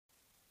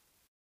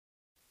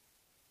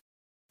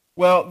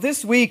Well,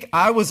 this week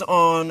I was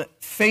on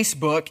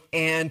Facebook,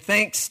 and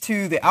thanks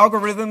to the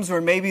algorithms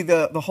or maybe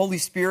the Holy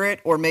Spirit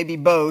or maybe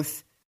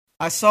both,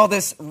 I saw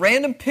this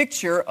random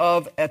picture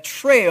of a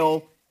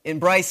trail in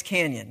Bryce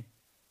Canyon.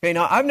 Okay,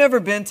 now I've never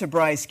been to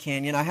Bryce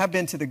Canyon. I have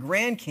been to the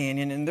Grand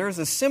Canyon, and there's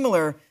a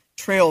similar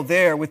trail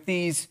there with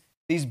these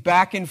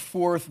back and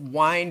forth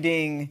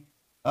winding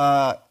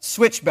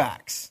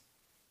switchbacks.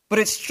 But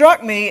it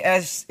struck me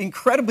as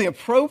incredibly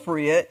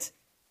appropriate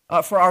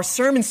for our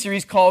sermon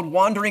series called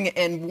Wandering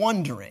and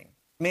Wondering.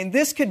 I mean,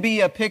 this could be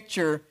a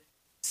picture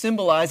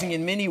symbolizing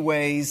in many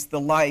ways the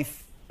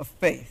life of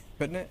faith,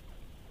 couldn't it?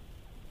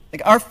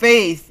 Like, our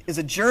faith is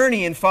a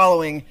journey in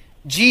following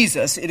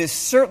Jesus. It is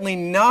certainly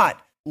not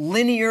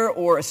linear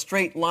or a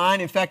straight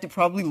line. In fact, it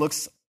probably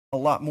looks a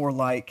lot more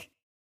like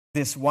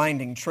this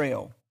winding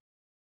trail.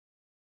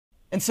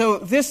 And so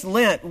this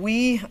Lent,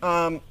 we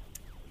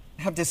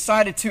have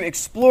decided to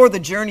explore the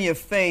journey of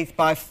faith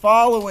by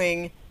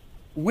following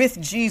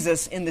with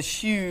Jesus in the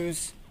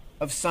shoes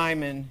of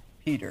Simon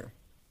Peter.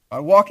 By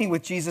walking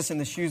with Jesus in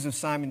the shoes of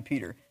Simon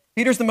Peter.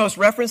 Peter's the most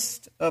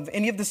referenced of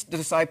any of the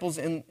disciples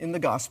in the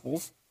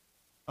Gospels.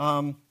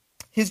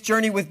 His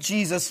journey with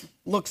Jesus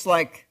looks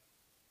like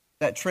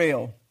that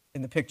trail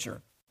in the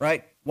picture,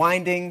 right?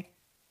 Winding,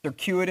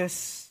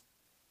 circuitous.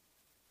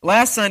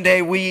 Last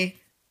Sunday, we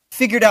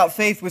figured out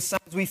faith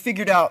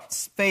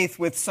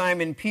with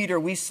Simon Peter.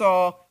 We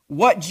saw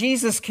what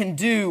Jesus can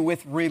do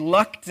with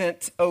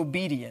reluctant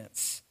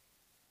obedience,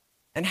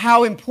 and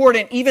how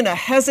important even a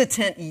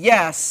hesitant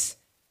yes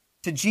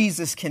to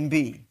Jesus can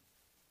be.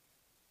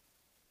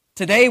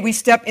 Today we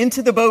step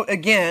into the boat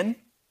again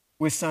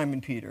with Simon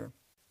Peter,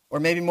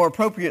 or maybe more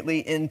appropriately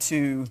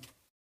into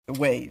the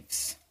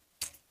waves.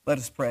 Let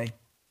us pray.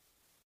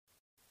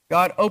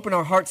 God, open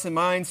our hearts and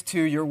minds to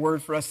your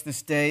word for us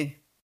this day.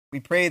 We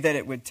pray that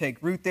it would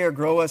take root there,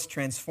 grow us,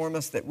 transform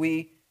us, that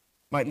we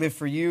might live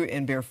for you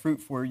and bear fruit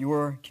for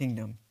your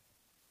kingdom.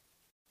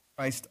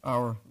 Christ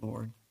our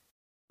Lord.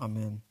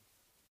 Amen.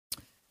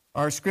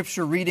 Our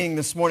scripture reading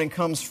this morning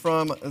comes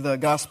from the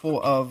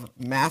Gospel of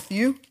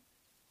Matthew,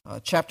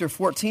 chapter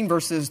 14,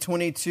 verses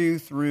 22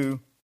 through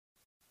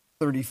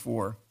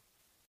 34.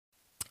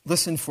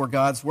 Listen for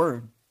God's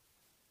word.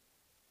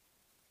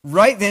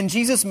 Right then,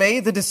 Jesus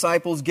made the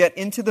disciples get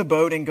into the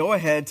boat and go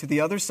ahead to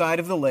the other side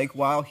of the lake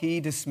while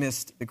he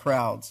dismissed the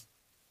crowds.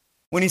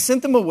 When he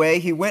sent them away,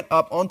 he went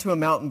up onto a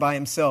mountain by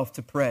himself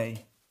to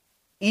pray.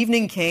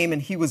 Evening came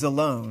and he was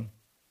alone.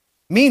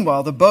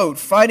 Meanwhile, the boat,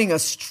 fighting a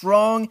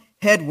strong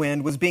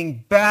headwind, was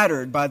being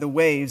battered by the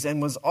waves and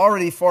was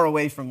already far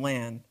away from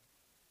land.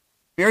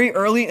 Very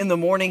early in the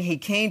morning, he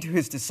came to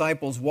his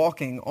disciples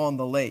walking on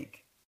the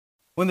lake.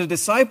 When the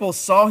disciples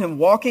saw him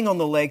walking on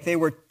the lake, they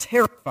were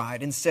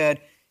terrified and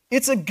said,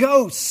 "It's a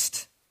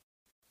ghost!"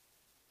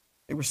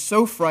 They were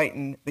so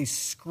frightened, they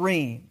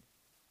screamed.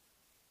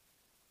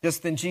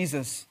 Just then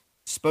Jesus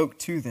spoke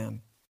to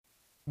them.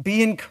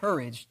 "Be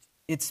encouraged.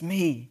 It's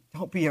me.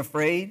 Don't be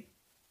afraid."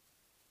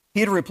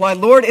 Peter replied,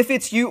 "Lord, if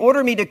it's you,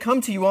 order me to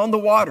come to you on the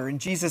water." And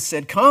Jesus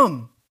said,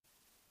 "Come."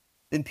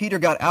 Then Peter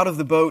got out of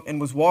the boat and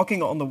was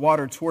walking on the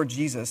water toward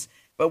Jesus.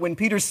 But when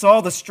Peter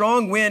saw the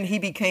strong wind, he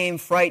became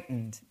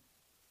frightened.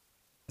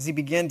 As he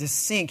began to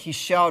sink, he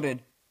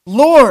shouted,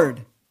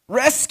 "Lord,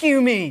 rescue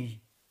me!"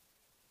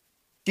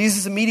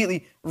 Jesus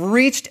immediately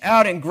reached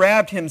out and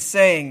grabbed him,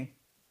 saying,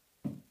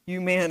 "You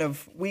man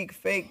of weak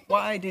faith,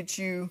 why did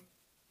you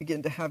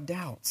begin to have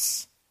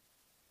doubts?"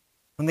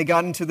 When they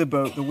got into the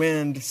boat, the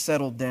wind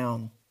settled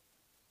down.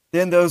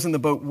 Then those in the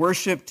boat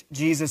worshipped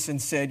Jesus and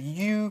said,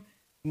 "You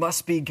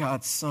must be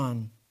God's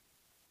Son."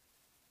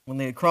 When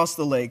they had crossed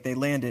the lake, they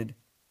landed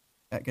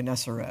at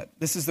Gennesaret.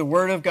 This is the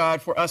word of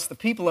God for us, the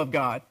people of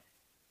God.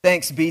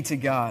 Thanks be to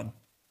God.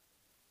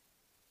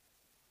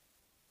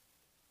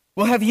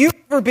 Well, have you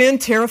ever been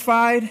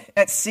terrified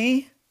at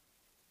sea?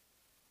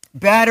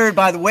 Battered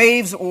by the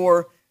waves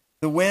or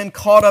the wind,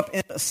 caught up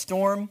in a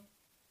storm?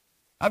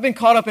 I've been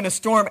caught up in a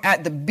storm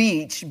at the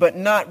beach, but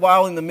not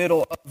while in the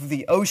middle of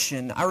the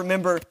ocean. I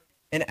remember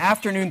an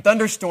afternoon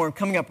thunderstorm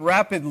coming up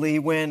rapidly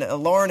when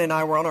Lauren and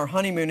I were on our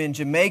honeymoon in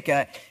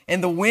Jamaica,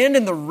 and the wind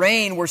and the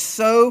rain were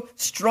so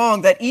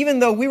strong that even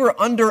though we were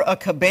under a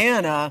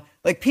cabana,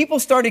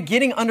 people started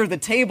getting under the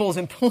tables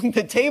and pulling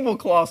the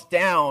tablecloths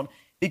down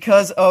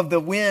because of the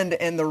wind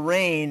and the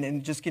rain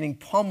and just getting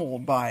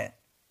pummeled by it.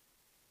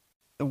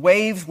 The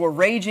waves were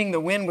raging, the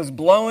wind was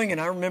blowing, and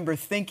I remember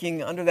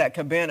thinking under that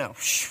cabana,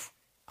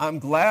 I'm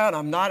glad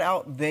I'm not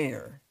out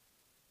there.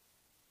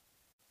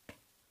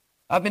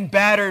 I've been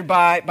battered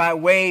by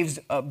waves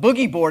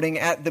boogie boarding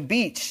at the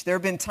beach. There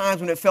have been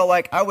times when it felt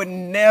like I would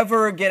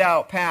never get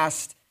out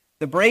past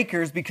the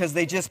breakers because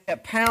they just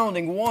kept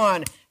pounding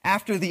one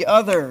after the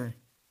other.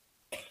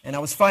 And I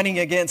was fighting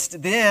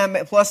against them,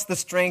 plus the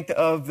strength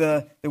of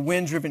the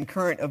wind-driven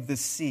current of the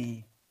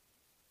sea.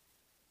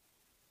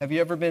 Have you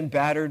ever been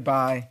battered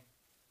by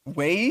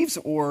waves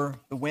or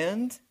the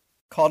wind?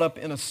 Caught up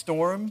in a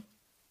storm?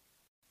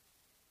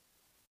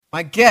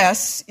 My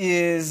guess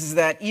is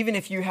that even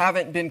if you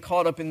haven't been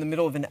caught up in the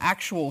middle of an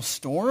actual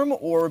storm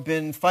or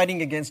been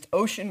fighting against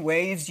ocean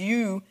waves,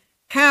 you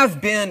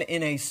have been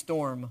in a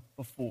storm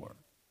before.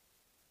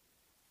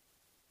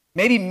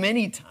 Maybe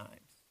many times.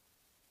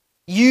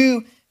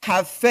 You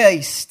have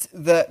faced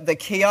the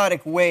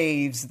chaotic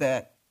waves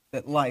that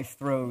life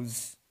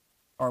throws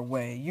our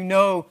way. You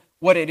know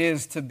what it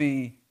is to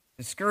be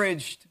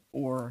discouraged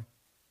or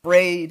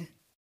afraid,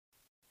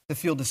 to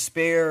feel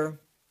despair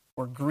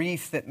or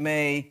grief that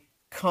may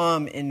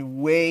come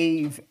in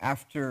wave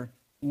after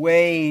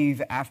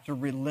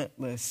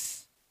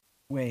relentless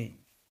wave.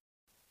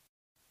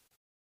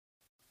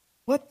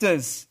 What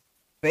does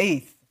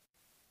faith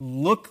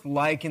look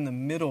like in the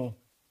middle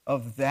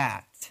of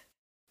that?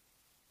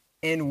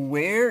 And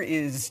where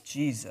is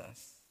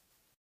Jesus?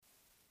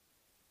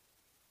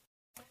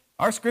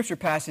 Our scripture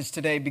passage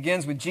today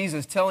begins with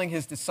Jesus telling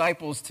his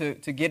disciples to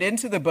get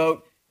into the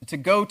boat, to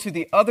go to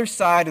the other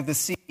side of the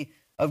Sea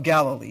of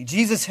Galilee.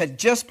 Jesus had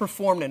just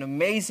performed an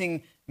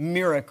amazing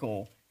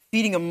miracle,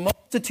 feeding a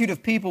multitude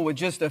of people with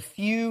just a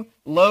few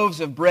loaves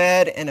of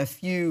bread and a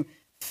few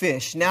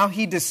fish. Now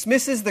he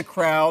dismisses the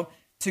crowd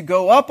to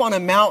go up on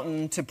a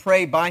mountain to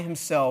pray by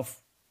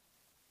himself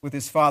with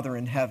his Father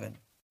in heaven.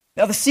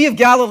 Now the Sea of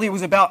Galilee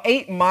was about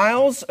 8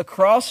 miles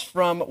across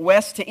from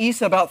west to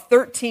east, about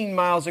 13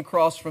 miles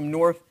across from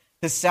north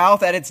to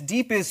south. At its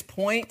deepest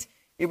point,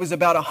 it was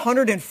about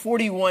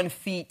 141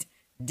 feet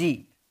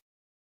deep.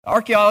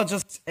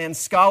 Archaeologists and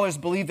scholars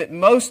believe that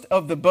most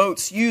of the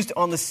boats used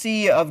on the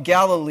Sea of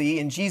Galilee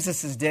in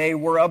Jesus' day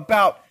were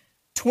about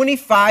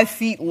 25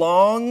 feet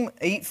long,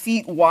 8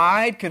 feet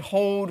wide, could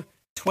hold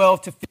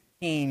 12 to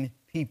 15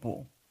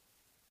 people.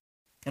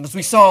 And as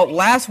we saw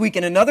last week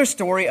in another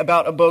story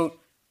about a boat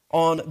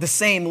on the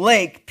same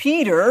lake,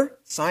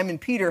 Simon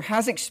Peter,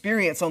 has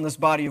experience on this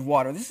body of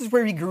water. This is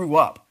where he grew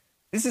up.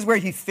 This is where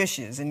he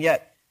fishes, and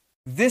yet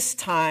this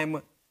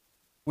time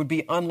would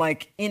be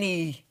unlike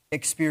any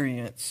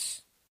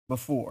experience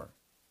before.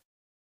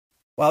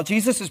 While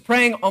Jesus is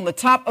praying on the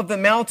top of the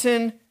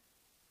mountain,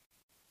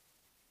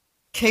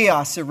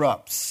 chaos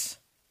erupts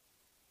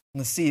in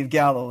the Sea of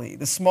Galilee.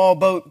 The small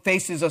boat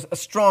faces a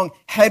strong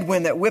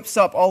headwind that whips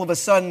up all of a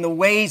sudden. The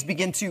waves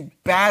begin to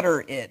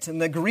batter it. In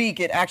the Greek,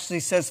 it actually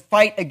says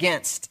fight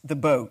against the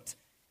boat.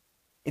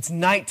 It's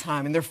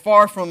nighttime, and they're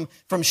far from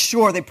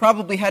shore. They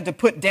probably had to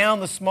put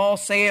down the small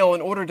sail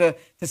in order to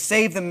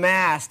save the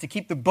mast, to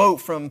keep the boat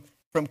from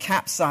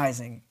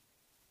capsizing.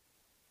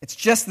 It's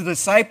just the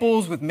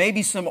disciples with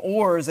maybe some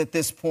oars at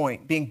this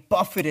point, being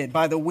buffeted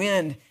by the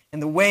wind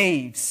and the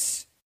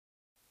waves.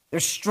 They're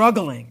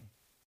struggling.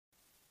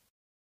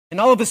 And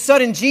all of a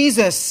sudden,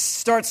 Jesus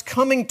starts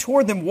coming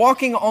toward them,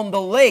 walking on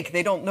the lake.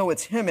 They don't know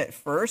it's him at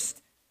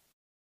first.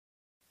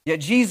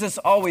 Yet Jesus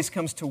always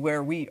comes to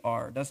where we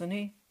are, doesn't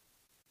he?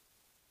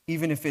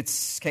 Even if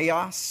it's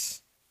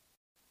chaos.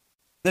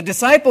 The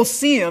disciples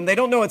see him. They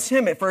don't know it's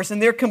him at first,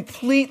 and they're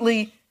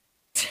completely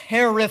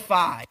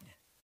terrified.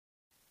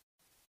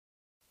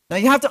 Now,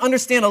 you have to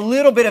understand a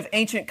little bit of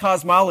ancient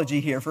cosmology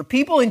here. For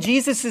people in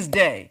Jesus'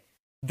 day,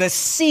 the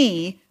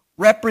sea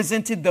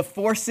represented the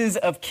forces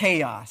of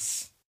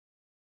chaos.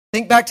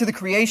 Think back to the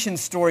creation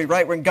story,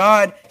 right? When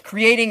God,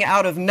 creating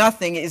out of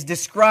nothing, is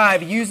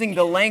described using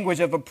the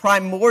language of a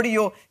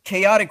primordial,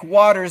 chaotic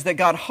waters that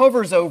God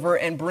hovers over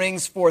and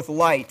brings forth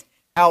light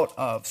out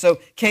of. So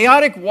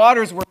chaotic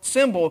waters were a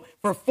symbol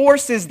for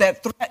forces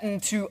that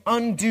threaten to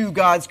undo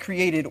God's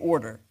created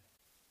order.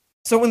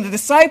 So when the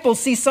disciples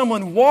see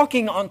someone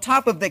walking on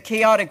top of the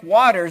chaotic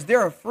waters,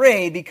 they're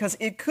afraid because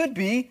it could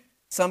be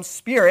some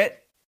spirit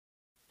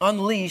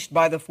unleashed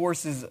by the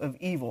forces of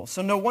evil.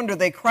 So no wonder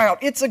they cry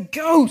out, "It's a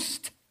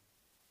ghost!"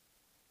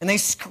 And they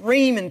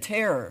scream in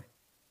terror.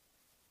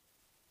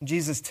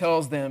 Jesus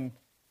tells them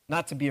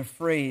not to be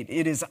afraid.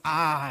 "It is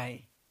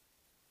I,"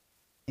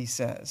 he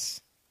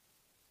says.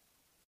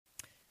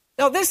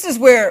 Now, this is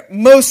where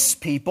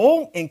most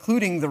people,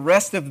 including the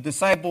rest of the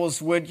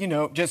disciples, would,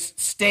 just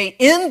stay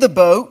in the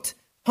boat,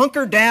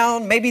 hunker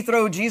down, maybe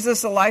throw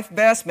Jesus a life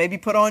vest, maybe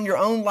put on your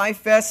own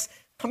life vest.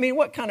 I mean,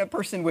 what kind of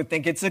person would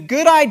think it's a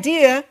good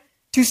idea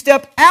to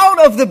step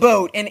out of the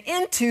boat and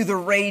into the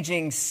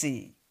raging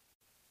sea?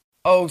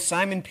 Oh,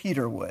 Simon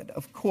Peter would,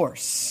 of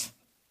course.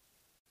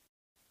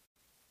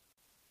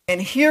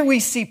 And here we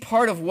see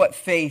part of what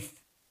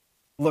faith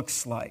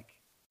looks like.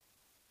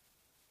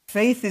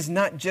 Faith is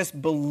not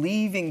just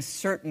believing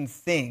certain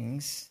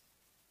things,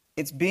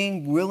 it's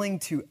being willing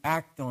to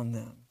act on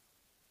them.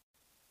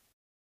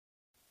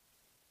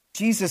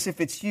 Jesus,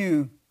 if it's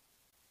you,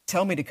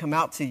 tell me to come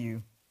out to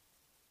you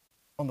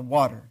on the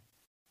water.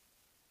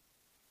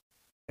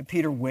 And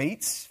Peter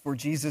waits for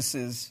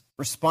Jesus'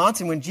 response,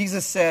 and when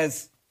Jesus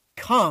says,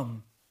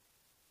 "Come,"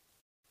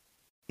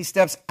 he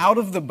steps out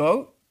of the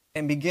boat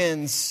and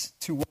begins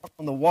to walk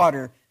on the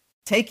water,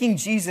 taking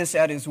Jesus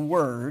at his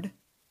word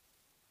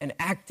and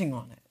acting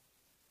on it.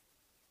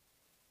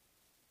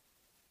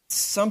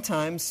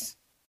 Sometimes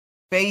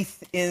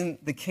faith in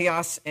the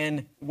chaos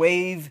and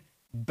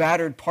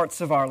wave-battered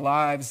parts of our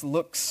lives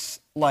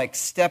looks like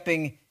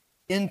stepping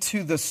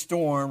into the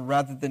storm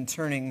rather than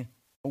turning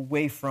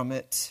away from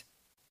it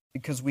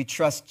because we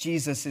trust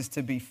Jesus is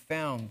to be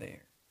found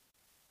there.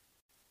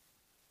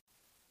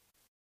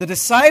 The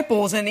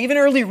disciples and even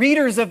early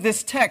readers of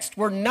this text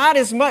were not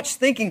as much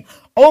thinking,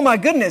 oh my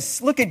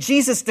goodness, look at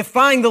Jesus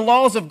defying the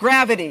laws of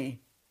gravity,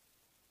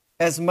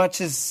 as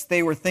much as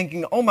they were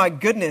thinking, oh my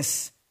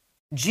goodness,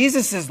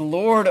 Jesus is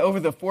Lord over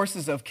the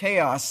forces of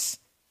chaos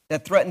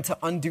that threaten to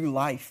undo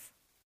life.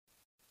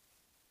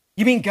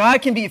 You mean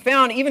God can be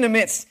found even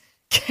amidst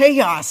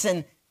chaos?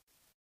 And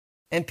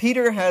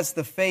Peter has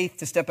the faith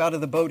to step out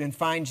of the boat and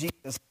find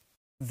Jesus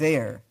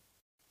there.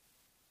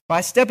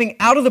 By stepping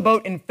out of the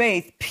boat in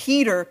faith,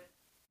 Peter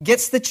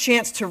gets the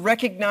chance to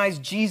recognize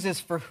Jesus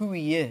for who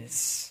he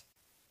is.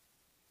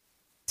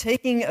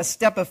 Taking a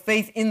step of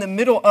faith in the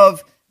middle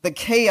of the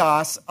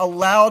chaos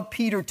allowed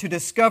Peter to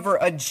discover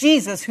a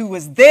Jesus who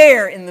was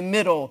there in the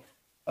middle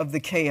of the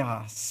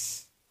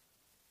chaos.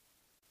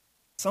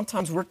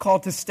 Sometimes we're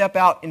called to step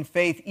out in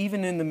faith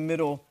even in the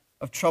middle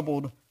of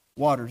troubled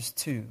waters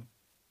too.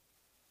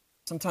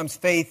 Sometimes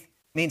faith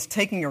means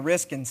taking a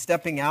risk and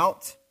stepping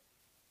out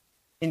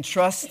in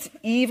trust,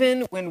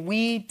 even when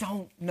we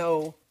don't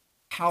know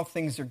how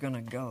things are going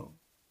to go.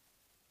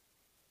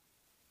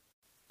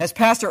 As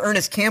Pastor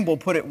Ernest Campbell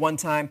put it one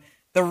time,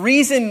 the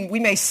reason we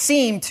may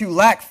seem to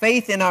lack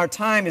faith in our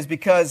time is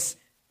because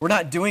we're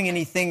not doing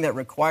anything that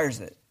requires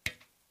it.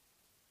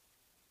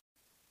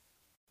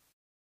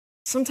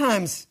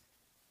 Sometimes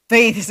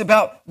faith is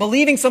about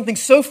believing something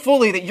so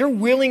fully that you're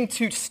willing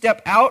to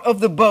step out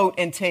of the boat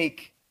and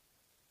take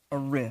a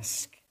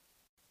risk.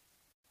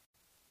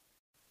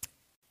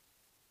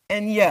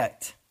 And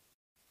yet,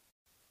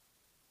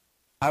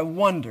 I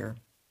wonder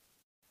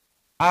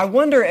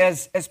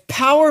as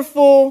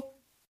powerful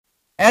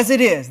as it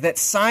is that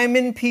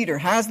Simon Peter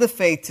has the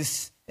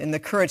faith and the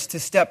courage to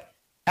step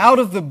out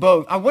of the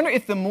boat, I wonder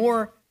if the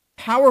more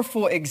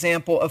powerful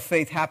example of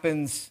faith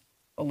happens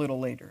a little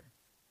later.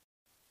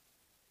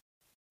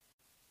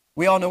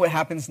 We all know what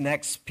happens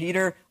next.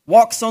 Peter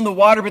walks on the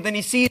water, but then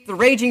he sees the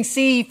raging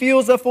sea, he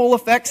feels the full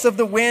effects of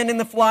the wind and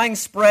the flying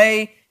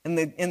spray,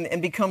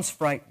 and becomes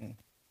frightened.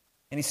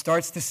 And he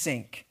starts to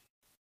sink.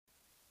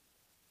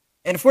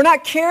 And if we're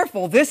not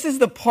careful, this is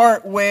the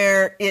part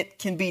where it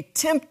can be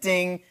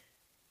tempting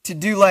to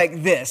do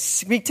like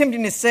this. It can be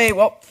tempting to say,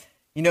 well,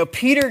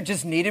 Peter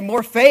just needed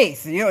more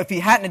faith. If he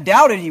hadn't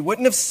doubted, he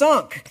wouldn't have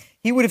sunk.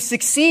 He would have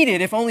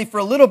succeeded if only for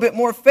a little bit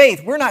more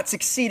faith. We're not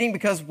succeeding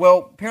because,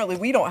 well, apparently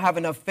we don't have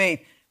enough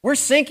faith. We're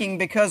sinking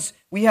because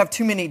we have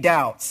too many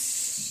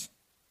doubts.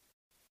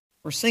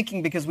 We're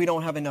sinking because we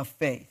don't have enough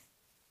faith.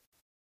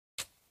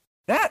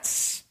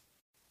 That's,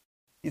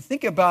 you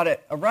think about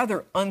it, a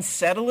rather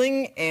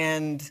unsettling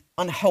and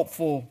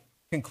unhelpful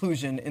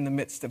conclusion in the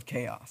midst of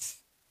chaos.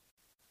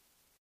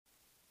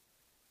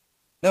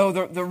 No,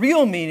 the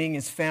real meaning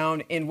is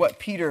found in what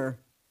Peter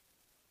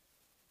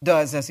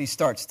does as he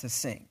starts to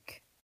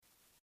sink.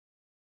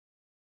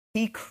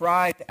 He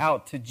cried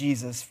out to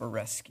Jesus for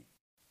rescue.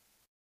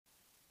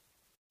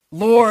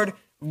 Lord,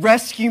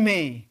 rescue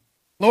me.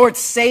 Lord,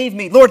 save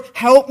me. Lord,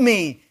 help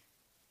me.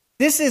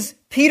 This is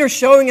Peter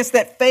showing us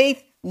that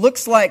faith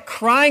looks like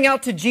crying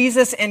out to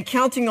Jesus and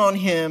counting on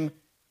him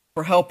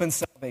for help and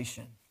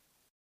salvation.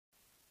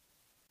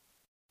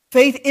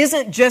 Faith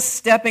isn't just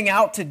stepping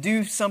out to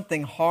do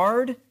something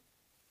hard,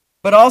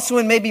 but also,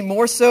 and maybe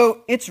more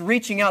so, it's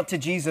reaching out to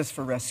Jesus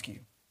for rescue.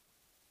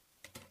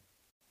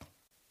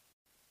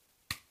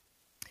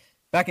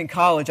 Back in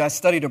college, I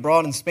studied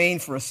abroad in Spain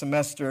for a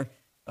semester.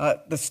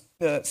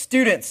 The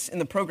students in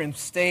the program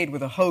stayed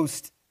with a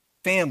host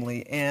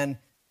family, and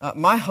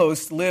my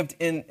host lived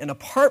in an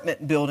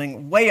apartment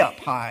building way up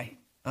high,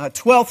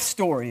 12th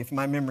story, if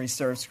my memory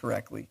serves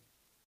correctly.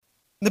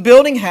 The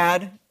building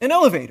had an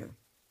elevator.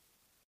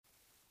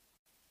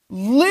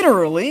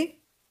 Literally,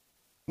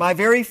 my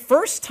very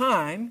first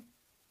time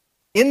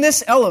in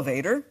this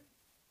elevator,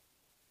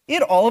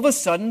 it all of a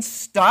sudden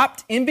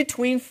stopped in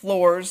between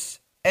floors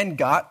and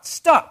got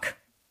stuck.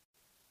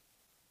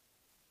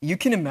 You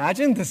can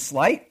imagine the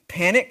slight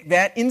panic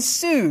that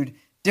ensued.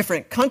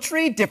 Different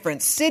country,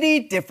 different city,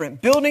 different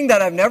building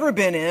that I've never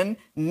been in,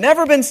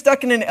 never been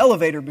stuck in an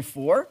elevator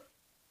before.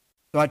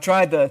 So I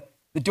tried the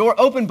door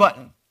open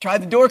button,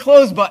 tried the door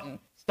close button,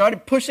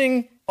 started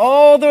pushing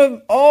all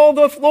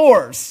the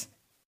floors.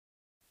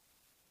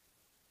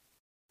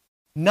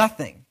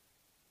 Nothing.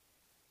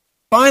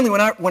 Finally,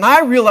 when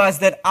I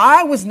realized that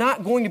I was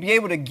not going to be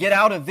able to get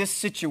out of this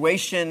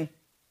situation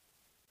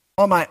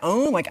on my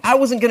own, like I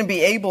wasn't going to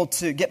be able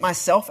to get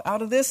myself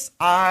out of this,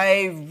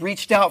 I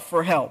reached out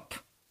for help.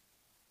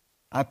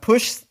 I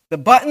pushed the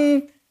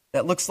button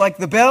that looks like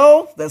the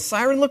bell, the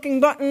siren-looking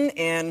button,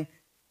 and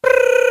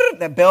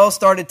that bell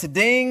started to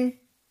ding.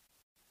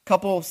 A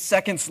couple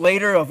seconds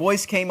later, a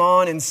voice came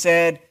on and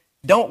said,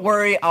 "Don't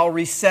worry, I'll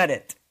reset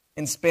it,"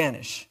 in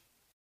Spanish.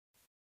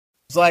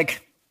 It's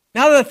like,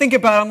 now that I think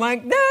about it, I'm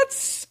like,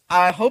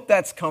 I hope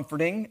that's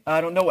comforting.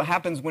 I don't know what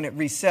happens when it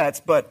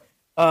resets, but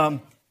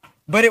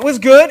But it was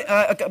good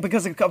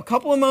because a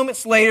couple of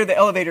moments later, the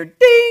elevator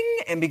ding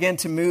and began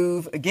to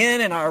move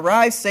again, and I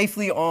arrived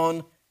safely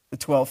on the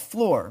 12th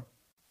floor.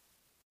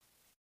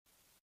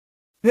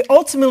 But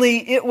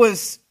ultimately, it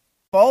was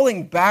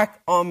falling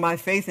back on my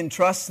faith and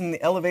trust in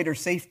the elevator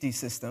safety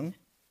system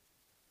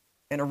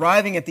and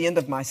arriving at the end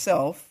of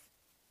myself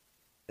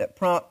that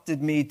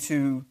prompted me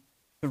to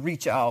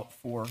reach out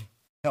for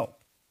help.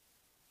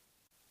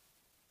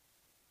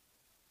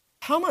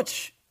 How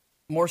much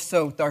more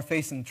so with our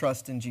faith and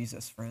trust in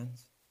Jesus,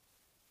 friends?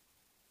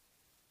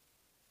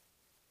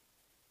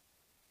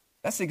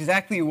 That's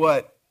exactly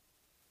what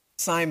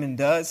Simon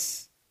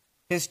does.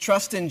 His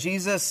trust in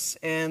Jesus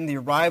and the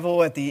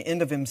arrival at the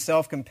end of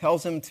himself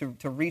compels him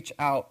to reach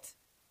out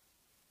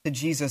to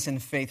Jesus in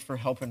faith for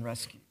help and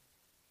rescue.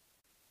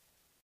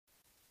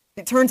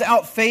 It turns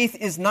out faith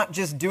is not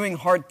just doing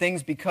hard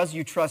things because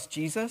you trust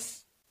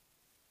Jesus,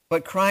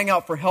 but crying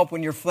out for help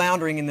when you're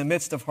floundering in the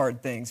midst of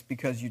hard things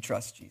because you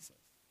trust Jesus.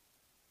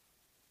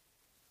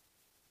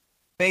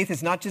 Faith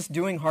is not just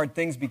doing hard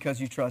things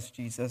because you trust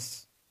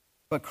Jesus,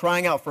 but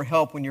crying out for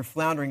help when you're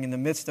floundering in the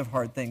midst of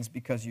hard things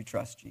because you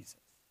trust Jesus.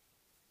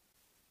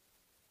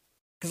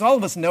 Because all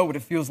of us know what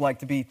it feels like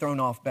to be thrown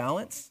off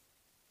balance,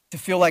 to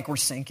feel like we're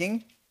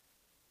sinking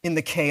in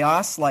the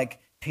chaos like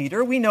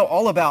Peter. We know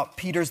all about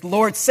Peter's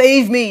 "Lord,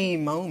 save me"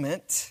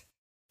 moment.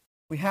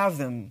 We have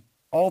them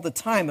all the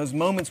time, those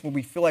moments where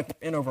we feel like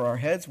we're in over our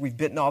heads, we've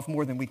bitten off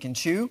more than we can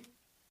chew.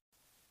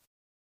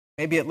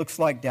 Maybe it looks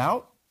like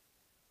doubt.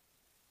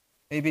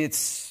 Maybe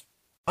it's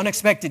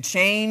unexpected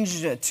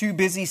change, a too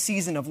busy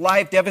season of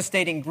life,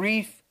 devastating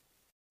grief,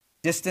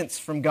 distance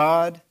from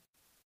God.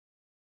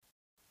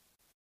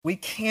 We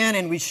can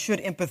and we should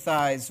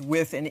empathize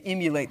with and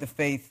emulate the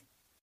faith,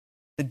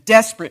 the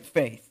desperate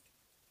faith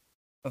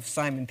of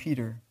Simon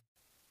Peter.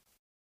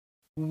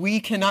 We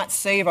cannot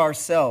save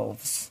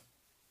ourselves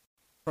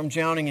from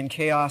drowning in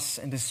chaos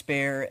and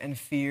despair and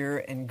fear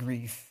and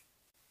grief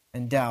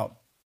and doubt.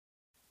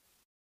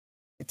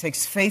 It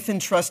takes faith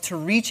and trust to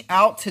reach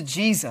out to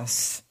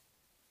Jesus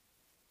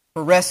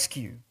for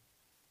rescue.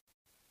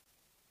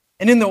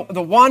 And in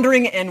the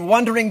wandering and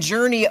wondering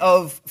journey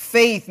of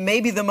faith,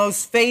 maybe the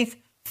most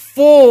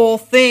faithful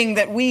thing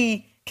that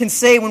we can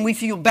say when we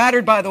feel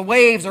battered by the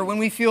waves or when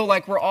we feel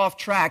like we're off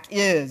track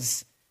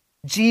is,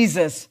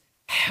 "Jesus,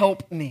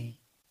 help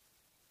me."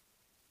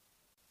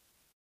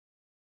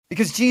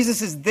 Because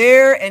Jesus is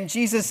there and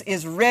Jesus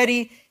is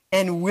ready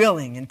and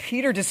willing. And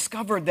Peter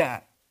discovered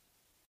that.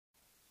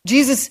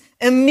 Jesus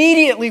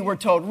immediately, we're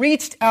told,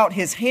 reached out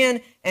his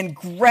hand and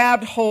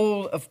grabbed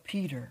hold of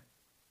Peter.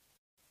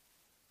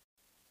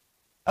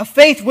 A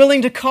faith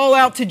willing to call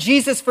out to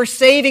Jesus for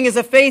saving is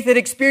a faith that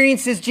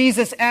experiences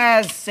Jesus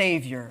as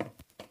Savior.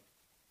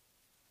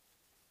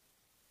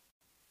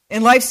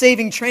 In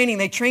life-saving training,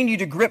 they train you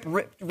to grip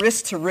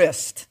wrist to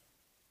wrist.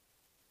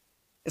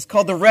 It's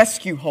called the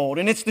rescue hold.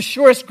 And it's the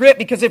surest grip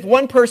because if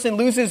one person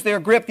loses their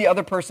grip, the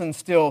other person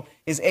still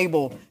is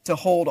able to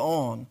hold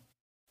on.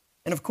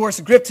 And of course,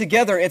 grip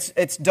together,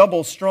 it's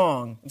double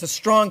strong. It's a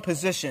strong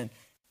position.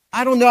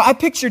 I don't know. I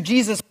picture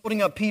Jesus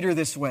holding up Peter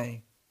this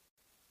way,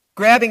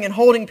 grabbing and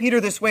holding Peter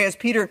this way as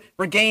Peter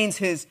regains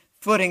his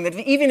footing. That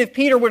even if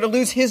Peter were to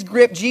lose his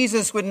grip,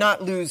 Jesus would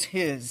not lose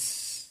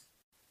his.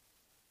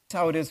 That's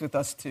how it is with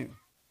us too.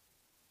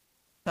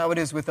 That's how it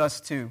is with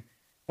us too.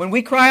 When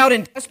we cry out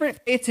in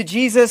desperate faith to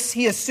Jesus,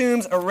 he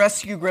assumes a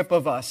rescue grip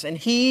of us. And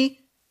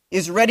he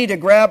is ready to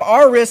grab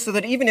our wrist so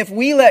that even if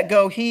we let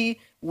go, he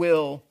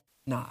will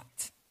not.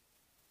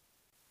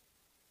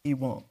 He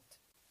won't.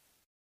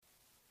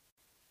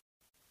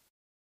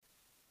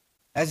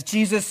 As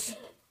Jesus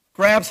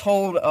grabs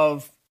hold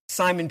of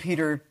Simon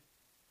Peter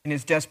in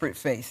his desperate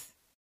faith,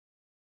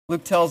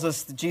 Luke tells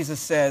us that Jesus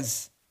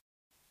says,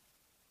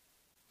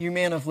 "You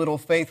man of little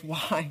faith,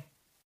 why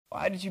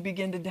did you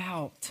begin to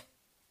doubt?"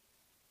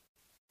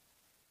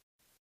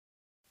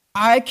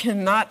 I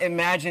cannot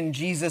imagine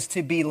Jesus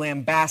to be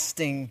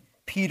lambasting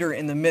Peter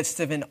in the midst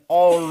of an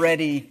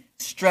already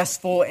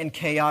stressful and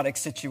chaotic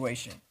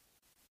situation.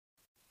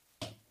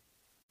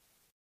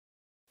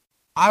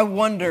 I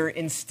wonder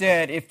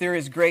instead if there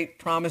is great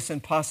promise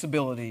and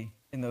possibility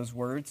in those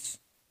words.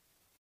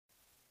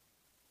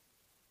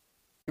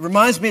 It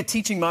reminds me of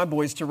teaching my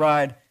boys to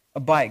ride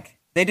a bike.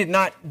 They did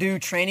not do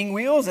training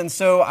wheels, and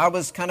so I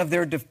was kind of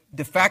their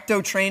de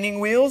facto training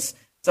wheels.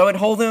 So I would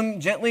hold them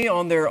gently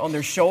on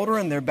their shoulder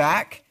and their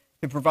back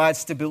to provide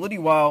stability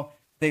while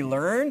they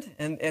learned.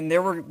 And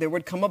there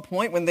would come a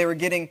point when they were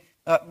getting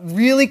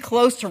really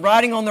close to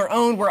riding on their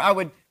own where I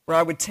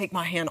would take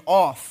my hand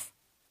off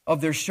of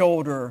their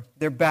shoulder,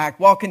 their back,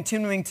 while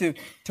continuing to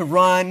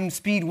run,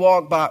 speed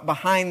walk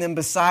behind them,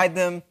 beside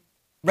them,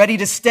 ready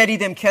to steady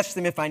them, catch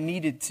them if I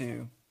needed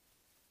to.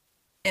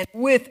 And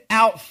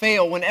without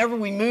fail, whenever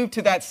we moved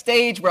to that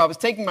stage where I was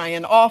taking my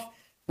hand off,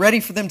 ready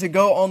for them to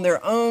go on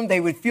their own, they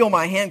would feel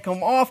my hand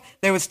come off,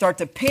 they would start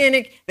to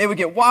panic, they would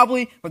get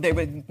wobbly, or they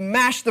would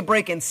mash the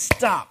brake and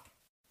stop.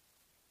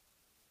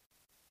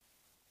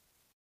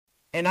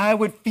 And I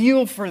would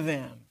feel for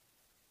them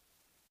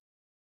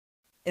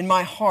in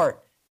my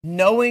heart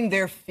knowing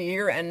their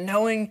fear and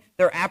knowing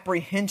their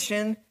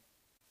apprehension,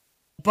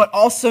 but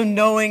also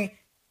knowing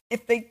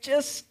if they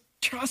just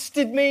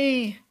trusted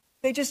me,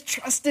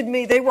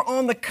 they were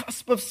on the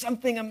cusp of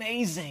something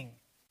amazing.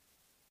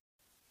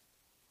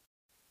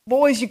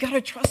 Boys, you got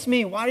to trust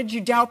me. Why did you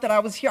doubt that I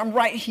was here? I'm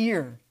right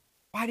here.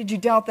 Why did you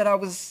doubt that I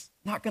was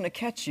not going to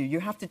catch you? You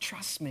have to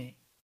trust me.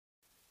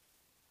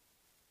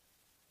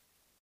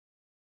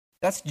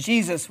 That's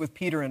Jesus with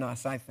Peter and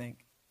us, I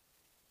think.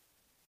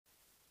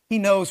 He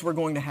knows we're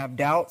going to have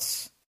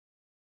doubts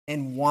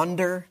and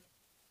wonder.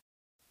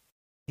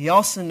 He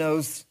also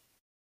knows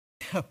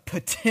the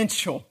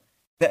potential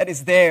that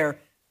is there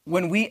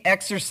when we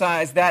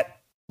exercise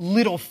that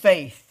little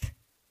faith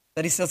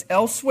that he says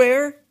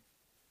elsewhere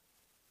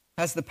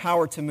has the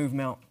power to move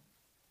mountains.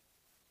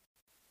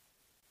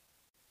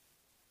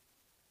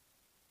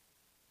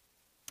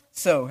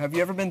 So, have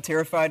you ever been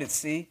terrified at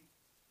sea?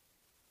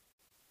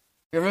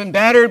 Have you ever been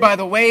battered by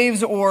the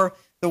waves or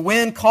the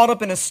wind, caught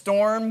up in a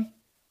storm?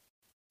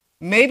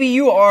 Maybe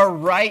you are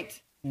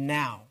right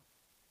now.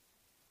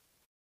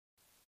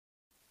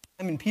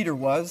 I mean, Peter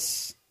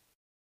was.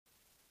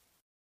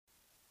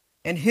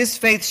 And his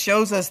faith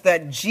shows us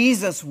that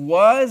Jesus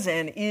was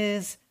and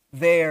is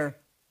there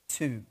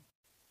too.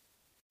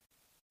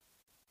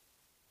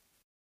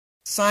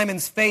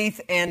 Simon's faith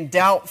and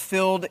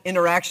doubt-filled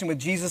interaction with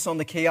Jesus on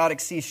the chaotic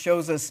sea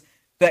shows us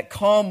that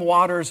calm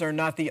waters are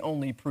not the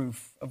only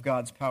proof of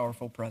God's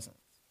powerful presence.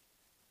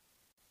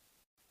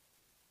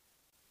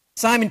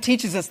 Simon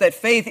teaches us that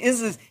faith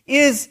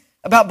is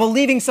about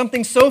believing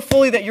something so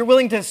fully that you're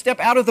willing to step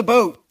out of the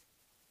boat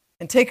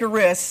and take a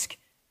risk,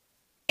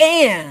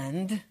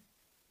 and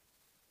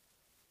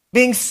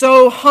being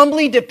so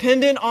humbly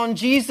dependent on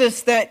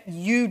Jesus that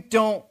you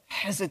don't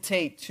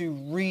hesitate to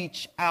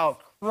reach out,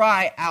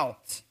 cry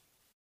out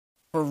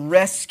for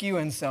rescue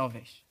and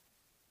salvation.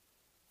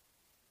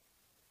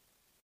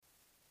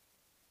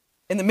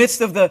 In the midst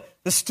of the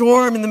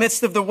storm, in the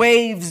midst of the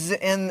waves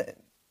and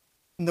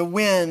the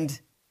wind,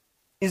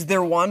 is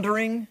there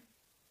wandering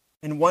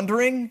and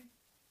wondering?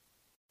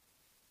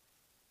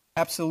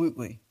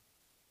 Absolutely.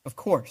 Of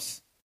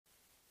course.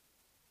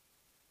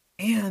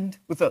 And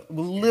with a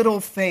little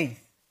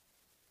faith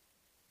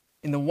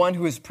in the one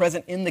who is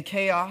present in the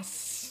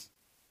chaos,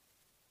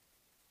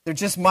 there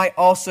just might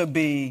also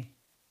be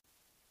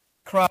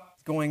cries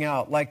going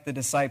out like the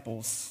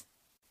disciples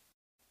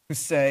who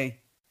say,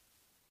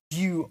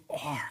 "You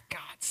are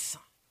God's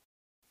Son."